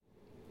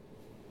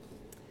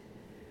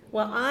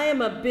Well, I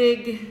am a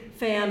big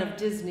fan of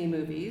Disney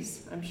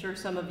movies. I'm sure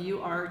some of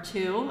you are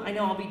too. I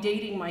know I'll be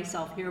dating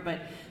myself here, but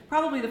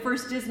probably the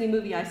first Disney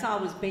movie I saw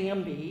was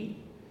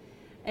Bambi.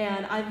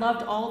 And I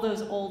loved all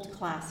those old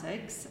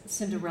classics,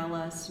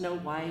 Cinderella, Snow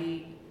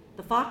White.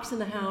 The Fox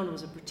and the Hound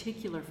was a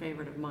particular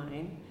favorite of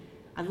mine.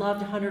 I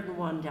loved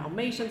 101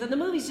 Dalmatians, and the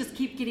movies just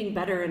keep getting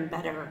better and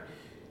better,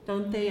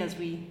 don't they,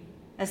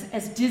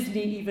 as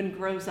Disney even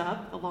grows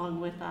up along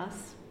with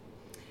us.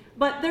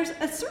 But there's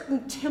a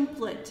certain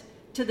template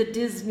to the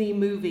Disney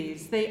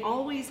movies. They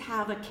always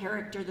have a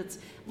character that's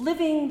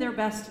living their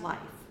best life,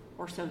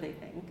 or so they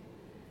think.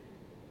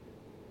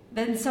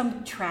 Then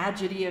some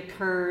tragedy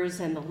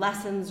occurs and the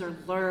lessons are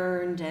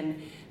learned,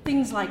 and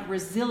things like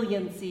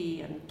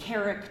resiliency and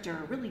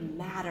character really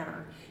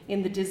matter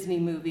in the Disney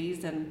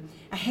movies. And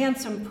a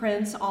handsome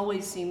prince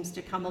always seems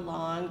to come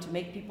along to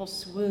make people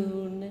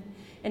swoon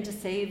and to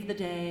save the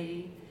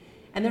day.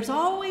 And there's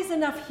always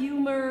enough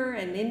humor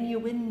and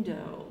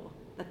innuendo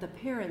that the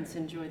parents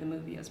enjoy the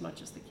movie as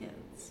much as the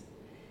kids.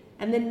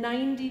 And then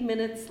 90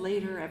 minutes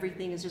later,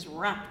 everything is just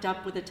wrapped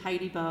up with a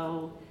tidy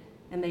bow,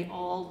 and they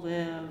all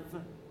live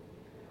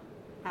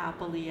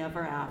happily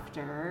ever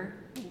after.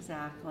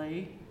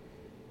 Exactly.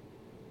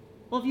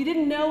 Well, if you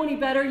didn't know any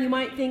better, you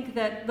might think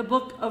that the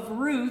book of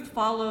Ruth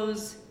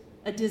follows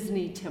a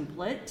Disney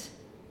template,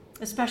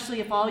 especially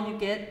if all you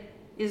get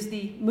is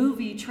the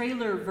movie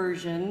trailer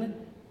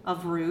version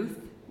of Ruth,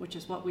 which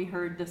is what we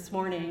heard this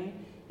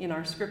morning in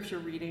our scripture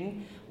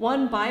reading.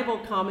 One Bible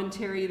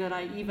commentary that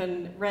I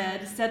even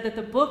read said that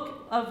the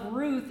book of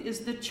Ruth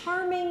is the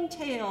charming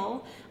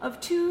tale of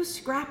two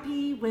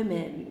scrappy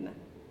women.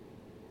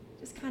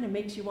 Just kind of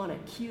makes you want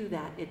to cue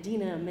that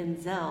Idina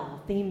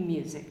Menzel theme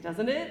music,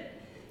 doesn't it?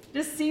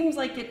 Just seems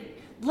like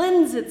it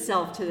lends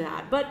itself to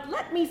that. But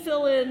let me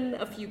fill in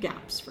a few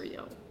gaps for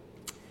you.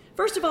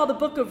 First of all, the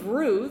book of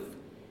Ruth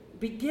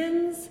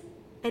begins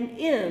and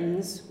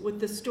ends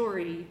with the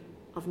story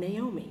of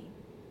Naomi.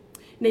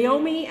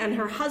 Naomi and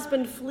her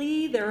husband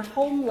flee their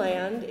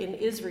homeland in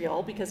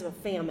Israel because of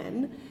a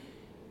famine.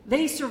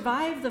 They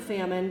survive the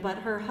famine, but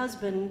her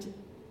husband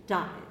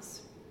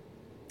dies.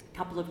 A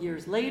couple of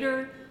years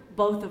later,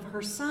 both of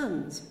her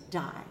sons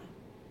die.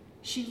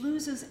 She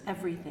loses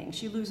everything.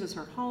 She loses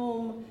her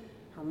home,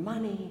 her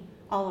money,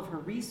 all of her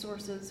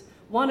resources.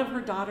 One of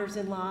her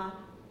daughters-in-law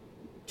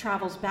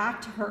travels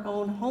back to her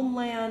own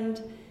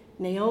homeland.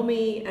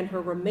 Naomi and her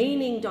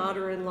remaining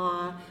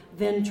daughter-in-law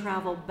then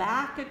travel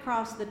back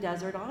across the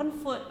desert, on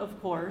foot,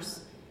 of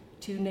course,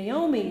 to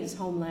Naomi's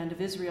homeland of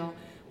Israel,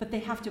 but they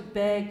have to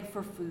beg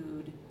for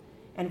food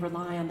and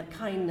rely on the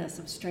kindness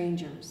of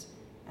strangers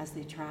as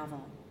they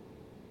travel.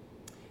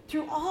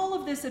 Through all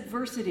of this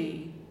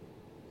adversity,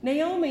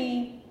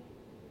 Naomi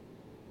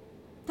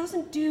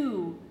doesn't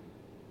do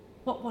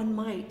what one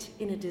might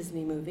in a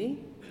Disney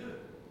movie.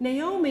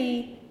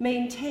 Naomi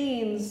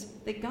maintains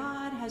that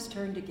God has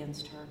turned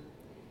against her.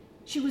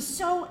 She was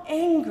so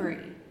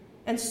angry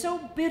and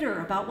so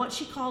bitter about what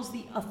she calls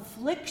the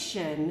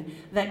affliction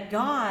that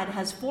God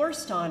has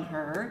forced on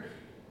her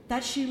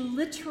that she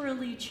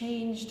literally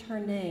changed her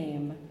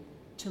name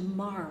to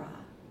Mara,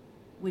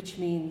 which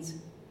means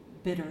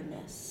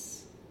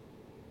bitterness.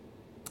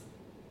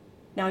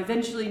 Now,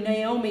 eventually,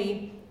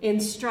 Naomi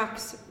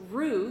instructs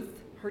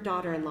Ruth, her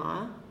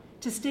daughter-in-law,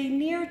 to stay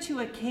near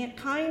to a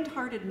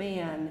kind-hearted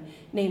man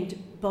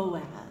named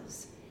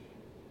Boaz.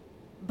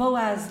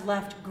 Boaz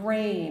left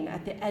grain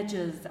at the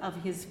edges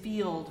of his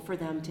field for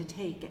them to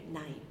take at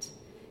night.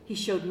 He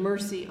showed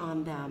mercy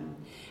on them.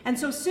 And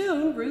so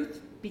soon,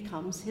 Ruth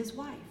becomes his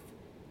wife.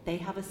 They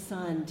have a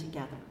son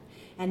together,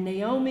 and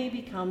Naomi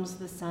becomes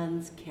the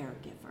son's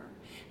caregiver.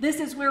 This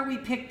is where we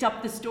picked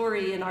up the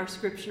story in our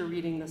scripture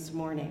reading this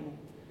morning.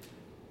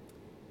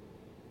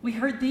 We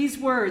heard these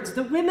words.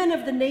 The women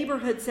of the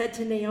neighborhood said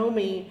to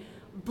Naomi,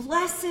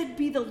 "Blessed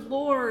be the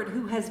Lord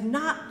who has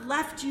not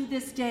left you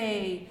this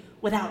day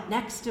without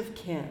next of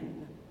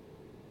kin."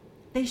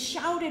 They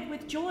shouted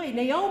with joy.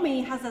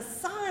 Naomi has a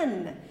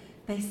son,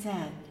 they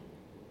said.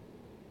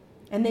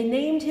 And they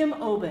named him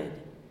Obed,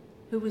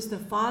 who was the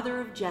father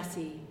of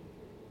Jesse,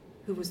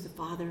 who was the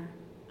father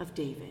of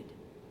David.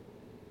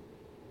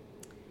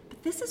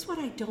 But this is what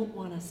I don't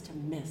want us to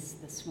miss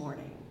this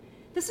morning.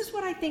 This is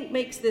what I think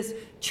makes this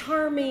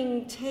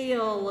charming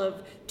tale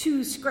of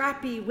two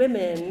scrappy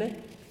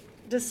women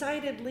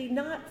decidedly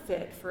not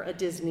fit for a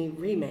Disney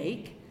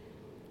remake.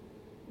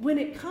 When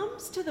it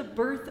comes to the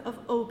birth of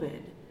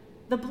Obed,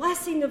 the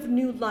blessing of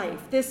new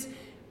life, this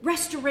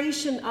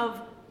restoration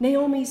of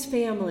Naomi's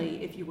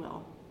family, if you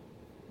will,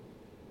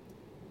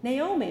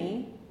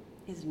 Naomi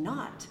is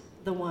not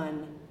the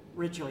one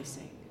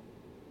rejoicing.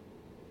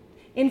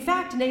 In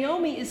fact,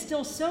 Naomi is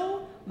still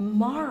so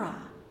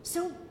Mara,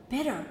 so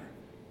bitter,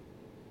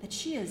 that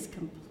she is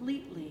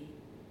completely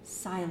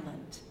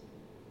silent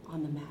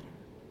on the matter.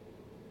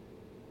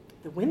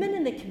 The women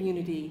in the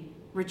community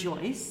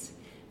rejoice.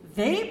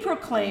 They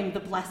proclaim the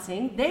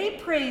blessing. They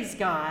praise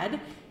God.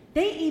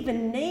 They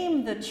even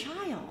name the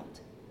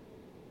child.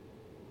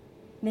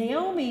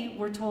 Naomi,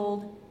 we're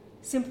told,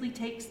 simply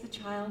takes the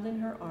child in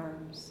her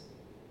arms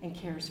and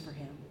cares for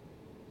him.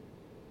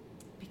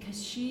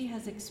 Because she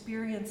has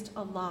experienced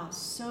a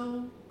loss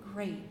so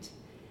great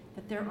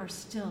that there are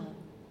still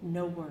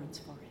no words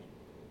for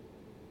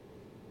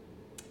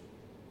it.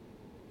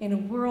 In a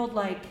world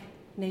like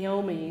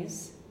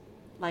Naomi's,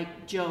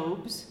 like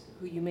Job's,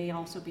 who you may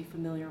also be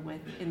familiar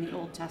with in the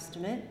Old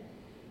Testament,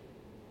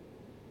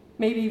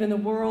 maybe even the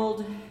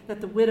world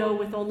that the widow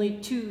with only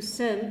 2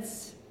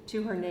 cents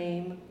to her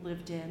name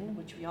lived in,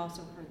 which we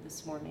also heard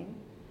this morning,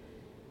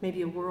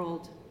 maybe a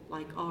world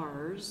like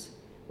ours,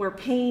 where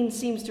pain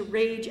seems to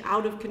rage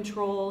out of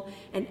control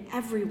and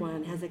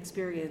everyone has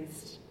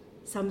experienced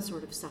some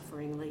sort of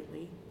suffering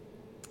lately.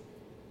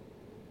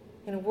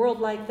 In a world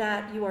like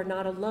that, you are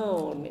not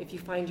alone if you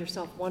find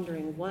yourself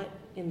wondering what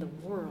in the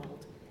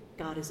world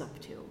God is up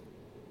to.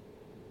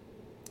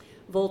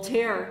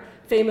 Voltaire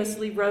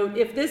famously wrote,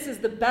 "If this is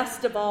the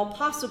best of all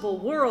possible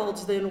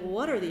worlds, then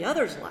what are the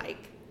others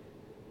like?"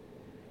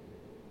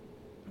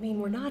 I mean,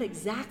 we're not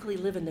exactly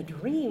living the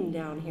dream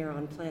down here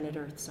on planet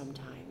Earth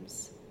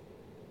sometimes.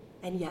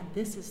 And yet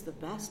this is the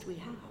best we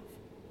have.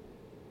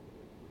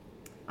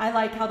 I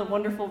like how the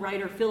wonderful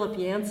writer Philip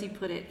Yancey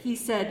put it. He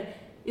said,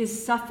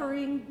 "Is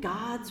suffering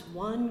God's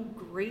one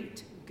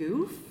great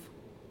goof?"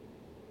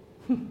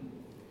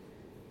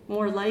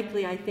 More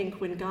likely, I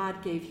think, when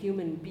God gave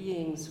human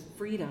beings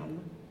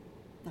freedom,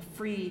 the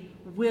free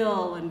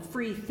will and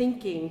free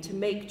thinking to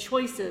make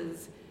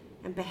choices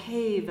and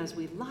behave as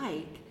we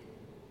like,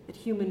 that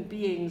human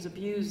beings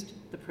abused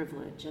the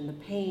privilege, and the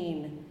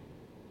pain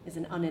is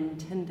an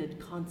unintended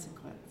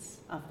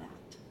consequence of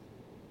that.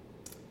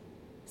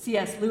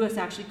 C.S. Lewis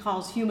actually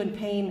calls human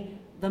pain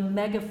the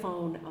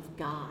megaphone of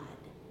God.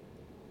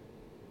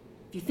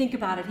 If you think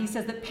about it, he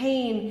says that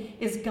pain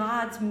is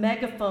God's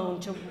megaphone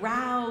to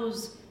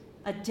rouse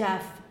a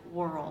deaf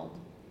world.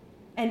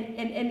 And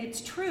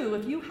it's true,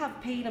 if you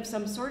have pain of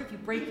some sort, if you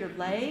break your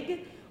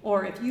leg,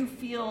 or if you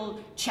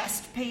feel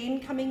chest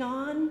pain coming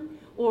on,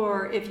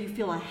 or if you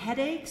feel a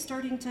headache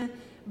starting to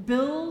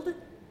build,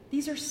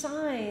 these are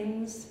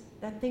signs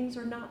that things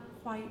are not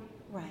quite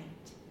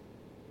right.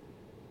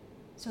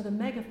 So the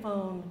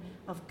megaphone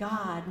of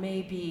God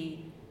may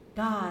be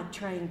God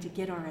trying to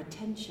get our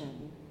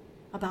attention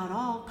about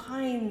all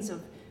kinds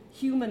of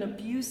human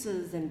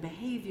abuses and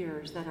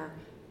behaviors that are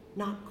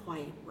not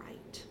quite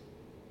right.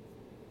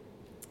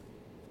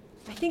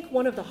 I think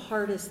one of the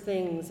hardest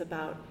things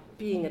about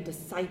being a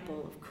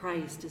disciple of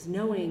Christ is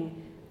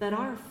knowing that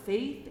our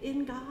faith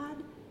in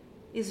God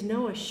is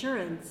no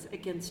assurance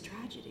against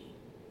tragedy.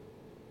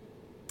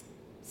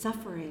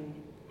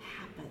 Suffering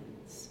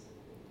happens.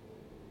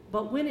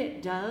 But when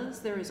it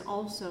does, there is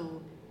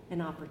also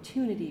an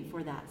opportunity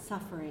for that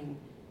suffering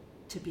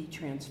to be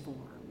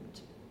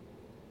transformed.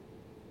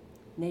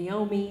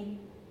 Naomi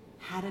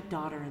had a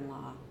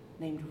daughter-in-law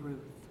named Ruth.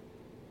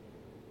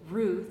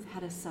 Ruth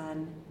had a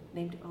son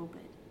named Obed.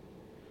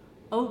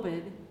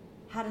 Obed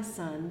had a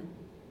son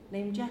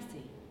named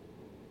Jesse.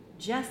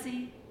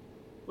 Jesse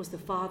was the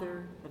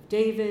father of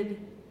David,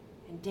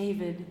 and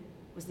David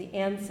was the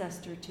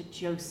ancestor to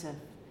Joseph.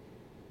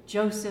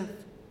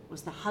 Joseph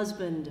was the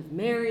husband of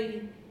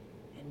Mary,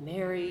 and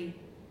Mary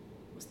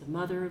was the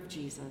mother of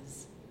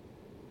Jesus,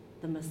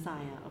 the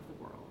Messiah of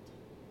the world.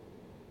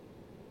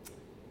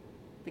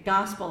 The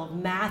Gospel of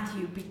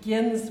Matthew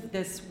begins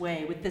this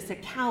way, with this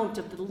account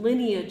of the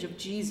lineage of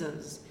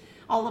Jesus,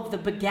 all of the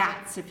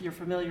begats, if you're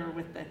familiar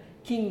with the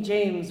King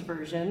James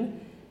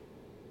Version.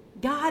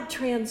 God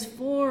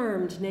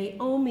transformed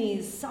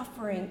Naomi's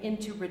suffering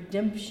into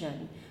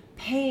redemption,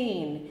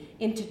 pain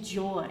into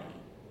joy.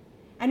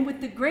 And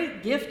with the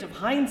great gift of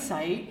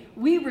hindsight,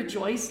 we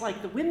rejoice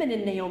like the women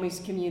in Naomi's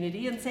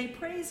community and say,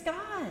 "Praise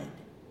God."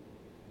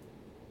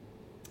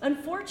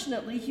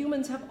 Unfortunately,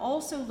 humans have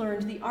also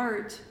learned the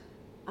art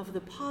of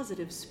the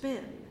positive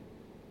spin.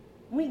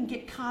 We can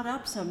get caught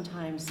up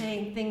sometimes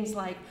saying things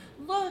like,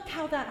 "Look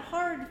how that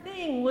hard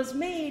thing was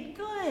made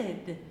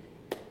good.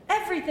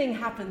 Everything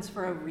happens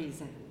for a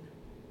reason."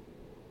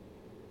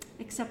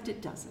 Except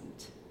it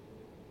doesn't.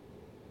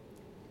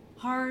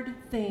 Hard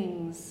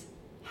things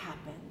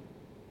happen,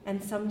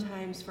 and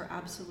sometimes for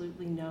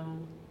absolutely no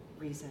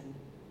reason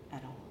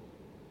at all.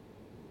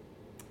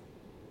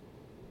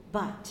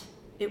 But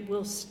it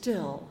will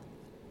still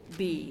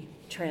be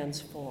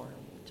transformed.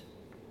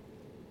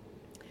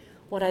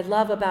 What I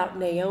love about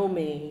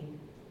Naomi,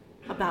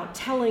 about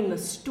telling the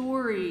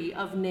story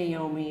of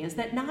Naomi, is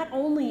that not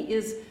only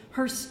is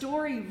her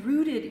story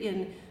rooted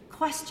in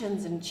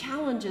questions and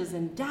challenges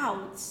and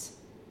doubts,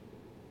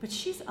 but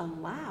she's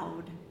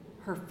allowed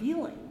her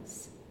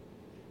feelings.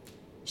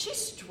 She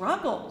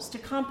struggles to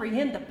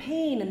comprehend the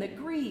pain and the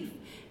grief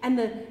and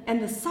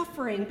the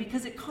suffering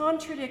because it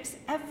contradicts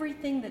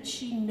everything that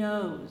she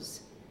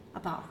knows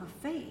about her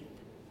faith.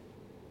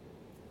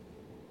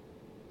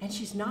 And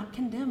she's not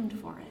condemned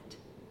for it.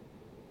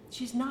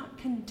 She's not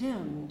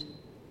condemned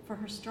for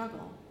her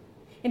struggle.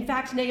 In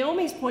fact,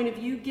 Naomi's point of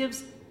view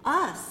gives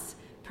us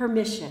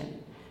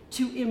permission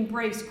to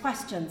embrace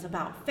questions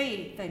about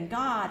faith and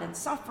God and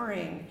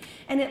suffering,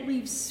 and it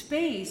leaves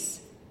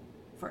space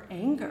for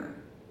anger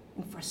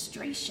and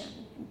frustration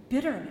and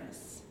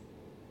bitterness.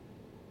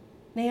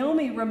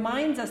 Naomi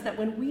reminds us that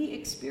when we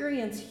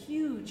experience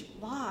huge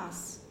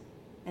loss,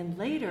 and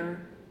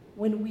later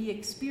when we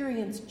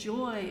experience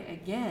joy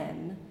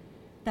again,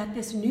 that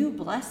this new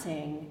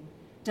blessing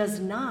does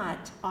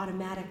not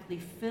automatically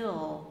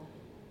fill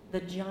the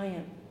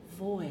giant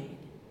void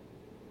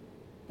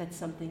that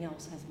something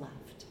else has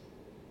left.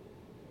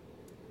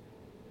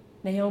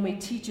 Naomi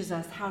teaches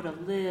us how to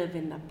live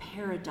in the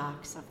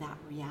paradox of that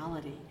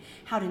reality,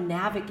 how to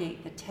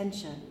navigate the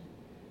tension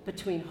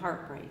between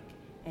heartbreak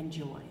and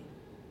joy.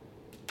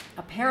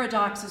 A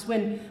paradox is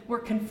when we're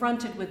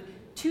confronted with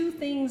two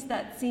things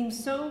that seem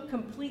so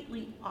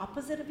completely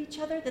opposite of each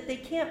other that they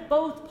can't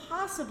both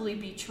possibly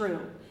be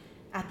true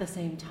at the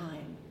same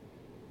time.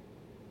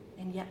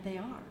 And yet they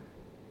are.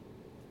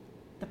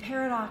 The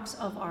paradox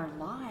of our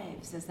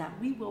lives is that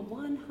we will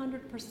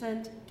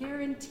 100%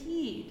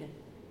 guaranteed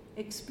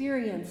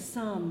experience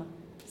some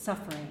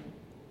suffering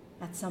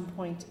at some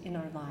point in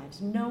our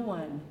lives. No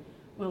one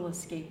will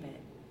escape it,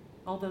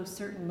 although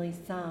certainly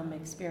some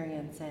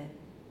experience it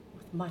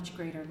with much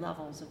greater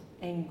levels of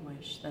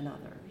anguish than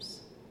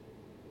others.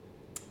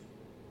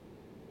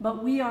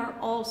 But we are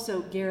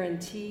also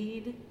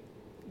guaranteed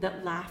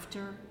that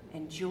laughter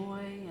and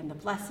joy and the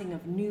blessing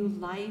of new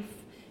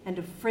life and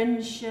of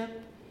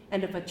friendship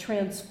and of a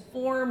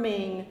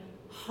transforming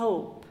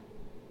hope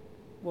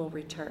will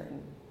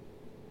return.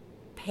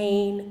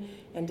 Pain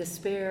and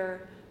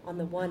despair on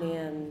the one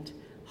end,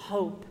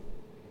 hope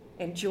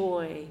and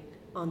joy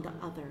on the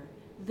other.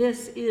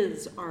 This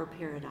is our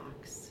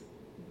paradox,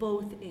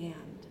 both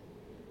and.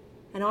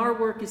 And our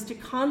work is to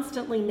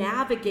constantly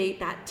navigate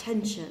that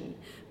tension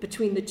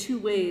between the two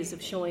ways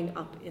of showing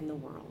up in the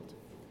world.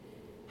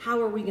 How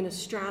are we going to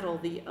straddle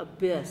the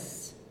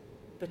abyss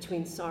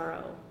between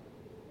sorrow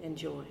and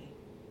joy?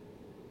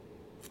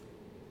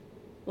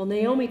 Well,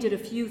 Naomi did a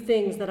few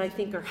things that I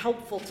think are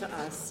helpful to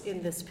us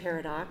in this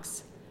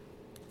paradox.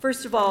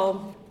 First of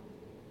all,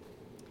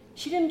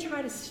 she didn't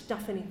try to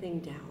stuff anything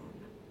down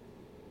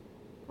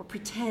or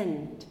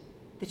pretend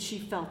that she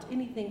felt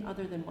anything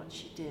other than what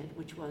she did,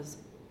 which was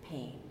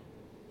pain.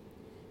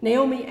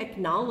 Naomi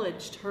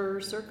acknowledged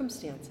her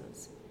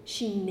circumstances.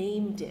 She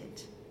named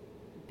it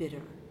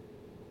bitter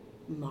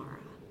Mara.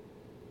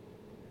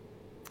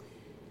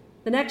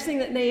 The next thing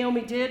that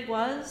Naomi did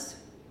was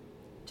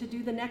to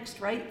do the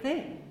next right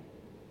thing.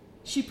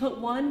 She put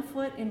one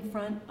foot in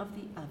front of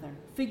the other,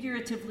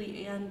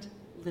 figuratively and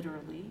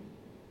literally.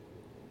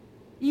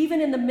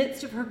 Even in the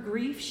midst of her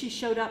grief, she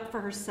showed up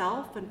for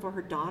herself and for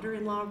her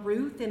daughter-in-law,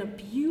 Ruth, in a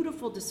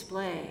beautiful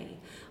display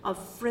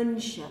of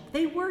friendship.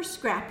 They were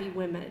scrappy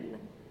women.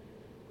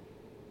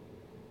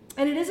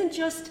 And it isn't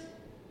just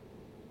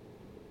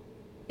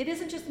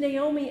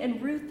Naomi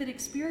and Ruth that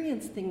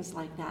experience things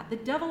like that. The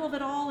devil of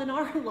it all in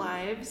our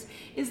lives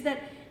is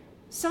that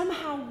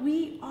somehow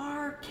we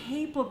are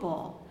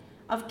capable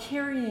of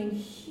carrying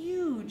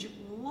huge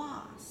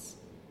loss.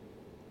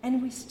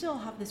 And we still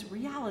have this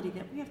reality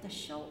that we have to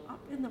show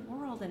up in the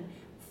world and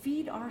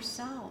feed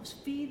ourselves,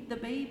 feed the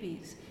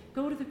babies,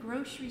 go to the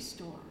grocery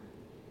store.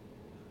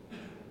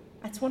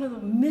 That's one of the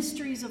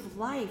mysteries of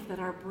life, that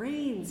our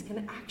brains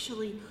can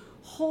actually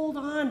hold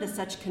on to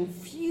such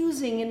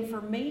confusing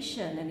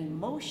information and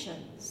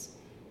emotions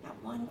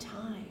at one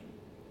time.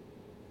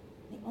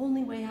 The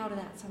only way out of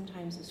that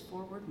sometimes is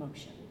forward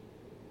motion.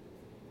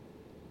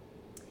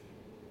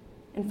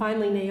 And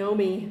finally,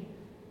 Naomi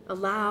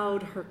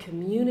allowed her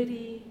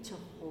community to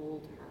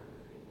hold her.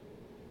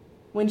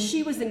 When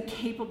she was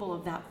incapable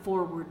of that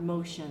forward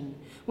motion,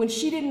 when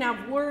she didn't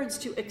have words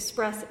to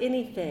express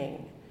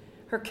anything,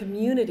 her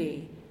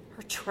community,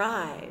 her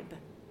tribe,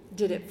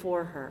 did it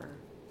for her.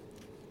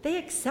 They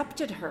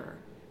accepted her.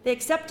 They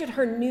accepted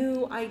her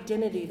new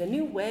identity, the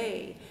new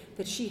way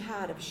that she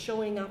had of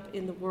showing up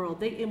in the world.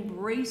 They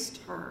embraced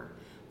her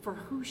for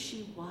who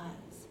she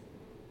was.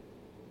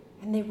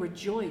 And they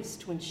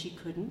rejoiced when she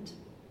couldn't.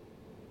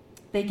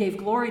 They gave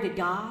glory to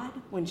God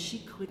when she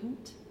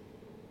couldn't.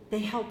 They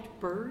helped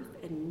birth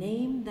and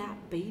name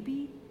that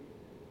baby.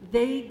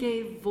 They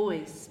gave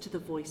voice to the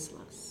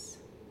voiceless.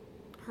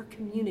 Her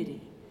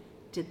community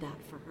did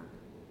that for her.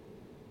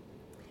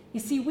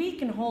 You see, we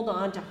can hold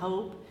on to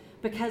hope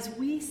because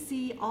we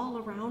see all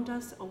around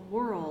us a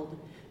world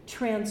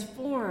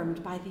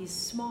transformed by these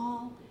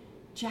small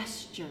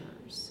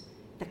gestures,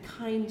 the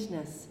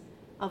kindness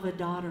of a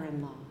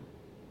daughter-in-law.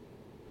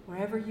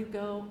 Wherever you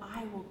go,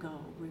 I will go,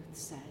 Ruth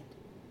said.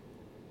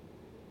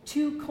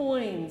 2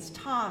 coins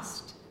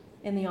tossed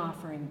in the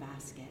offering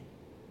basket.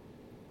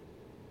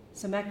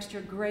 Some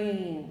extra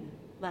grain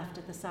left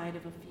at the side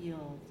of a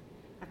field,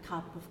 a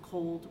cup of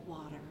cold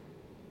water.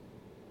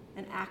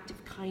 An act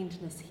of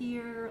kindness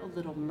here, a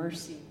little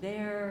mercy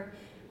there,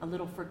 a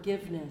little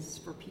forgiveness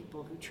for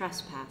people who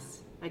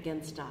trespass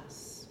against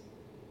us.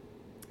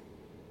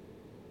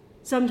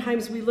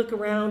 Sometimes we look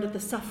around at the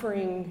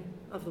suffering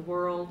of the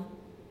world,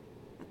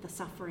 at the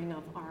suffering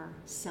of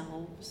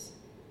ourselves,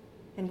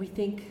 and we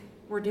think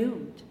we're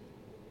doomed.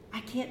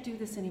 I can't do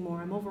this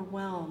anymore. I'm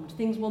overwhelmed.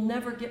 Things will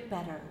never get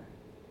better.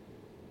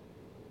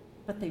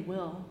 But they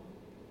will.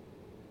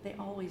 They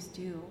always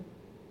do.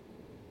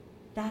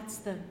 That's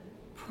the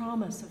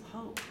promise of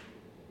hope.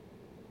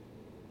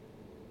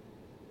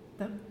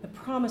 The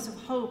promise of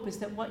hope is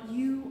that what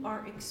you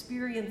are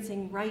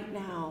experiencing right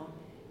now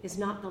is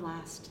not the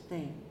last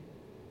thing,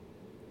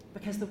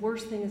 because the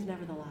worst thing is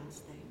never the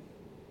last thing.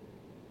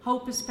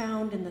 Hope is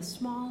found in the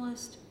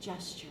smallest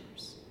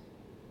gestures,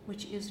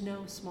 which is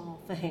no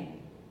small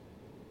thing.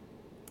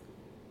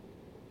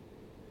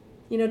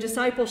 You know,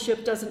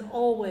 discipleship doesn't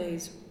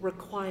always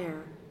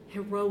require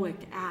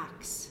heroic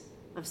acts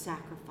of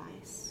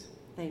sacrifice,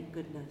 thank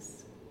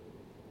goodness.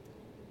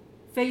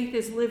 Faith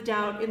is lived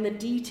out in the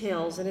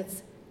details, and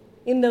it's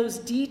in those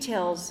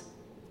details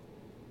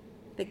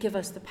that give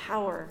us the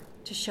power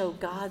to show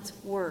God's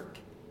work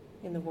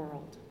in the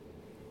world.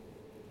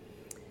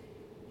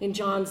 In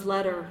John's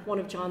letter, one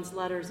of John's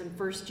letters in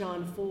 1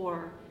 John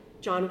 4,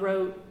 John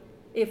wrote,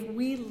 "If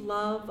we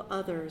love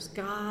others,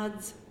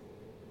 God's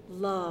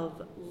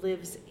love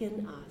lives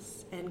in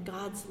us, and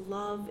God's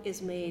love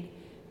is made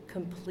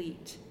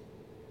complete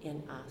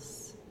in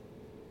us."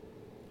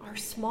 Our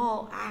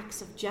small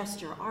acts of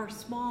gesture, our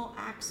small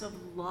acts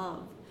of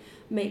love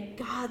make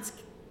God's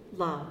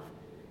love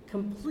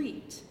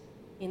complete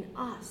in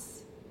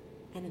us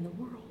and in the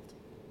world.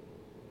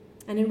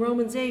 And in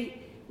Romans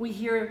 8, we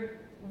hear,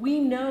 "We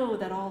know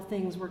that all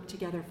things work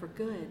together for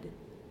good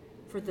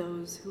for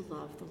those who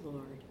love the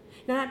Lord."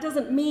 Now, that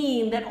doesn't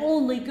mean that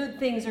only good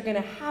things are going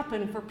to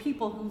happen for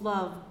people who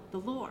love the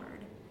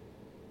Lord.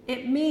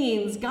 It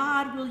means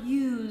God will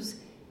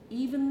use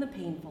even the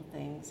painful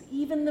things,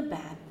 even the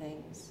bad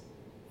things,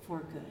 for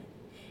good.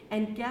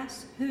 And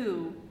guess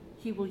who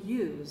he will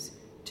use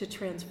to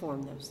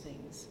transform those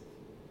things?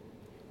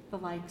 The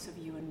likes of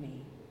you and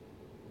me.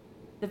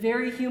 The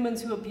very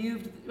humans who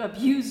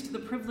abused the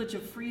privilege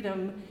of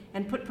freedom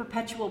and put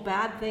perpetual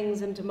bad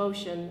things into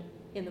motion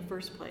in the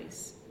first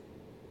place.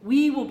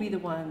 We will be the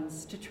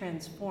ones to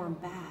transform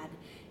bad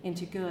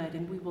into good,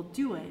 and we will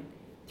do it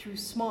through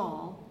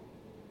small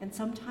and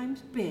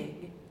sometimes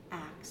big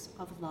acts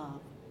of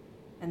love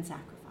and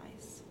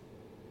sacrifice.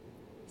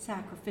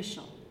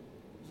 Sacrificial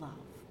love.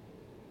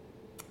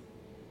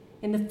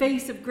 In the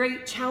face of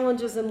great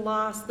challenges and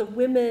loss, the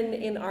women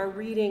in our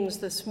readings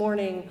this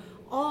morning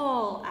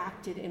all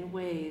acted in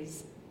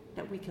ways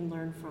that we can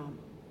learn from.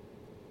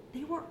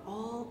 They were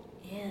all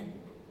in.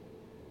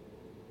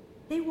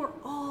 They were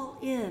all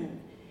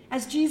in.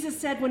 As Jesus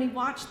said when he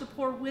watched the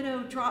poor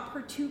widow drop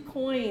her 2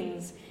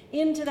 coins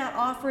into that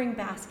offering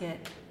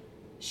basket,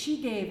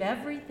 she gave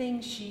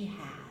everything she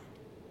had.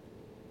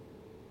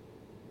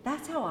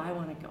 That's how I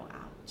want to go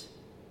out.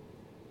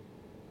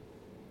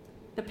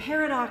 The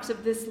paradox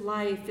of this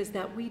life is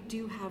that we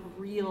do have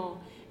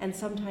real and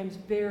sometimes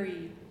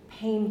very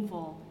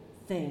painful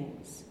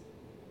things.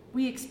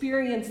 We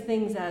experience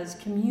things as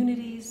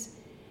communities,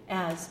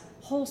 as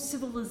whole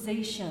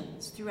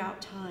civilizations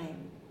throughout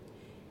time.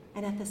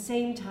 And at the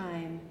same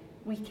time,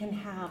 we can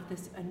have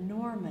this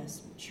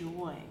enormous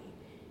joy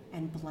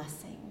and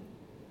blessing.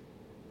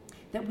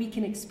 That we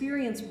can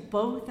experience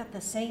both at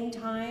the same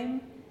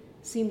time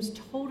seems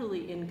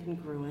totally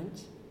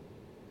incongruent,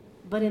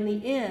 but in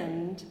the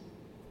end,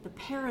 the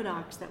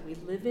paradox that we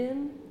live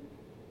in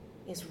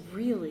is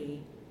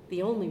really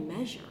the only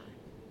measure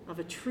of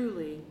a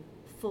truly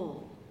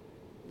full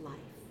life,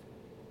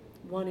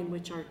 one in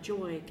which our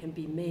joy can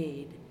be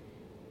made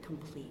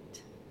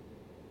complete.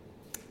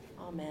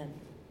 Amen.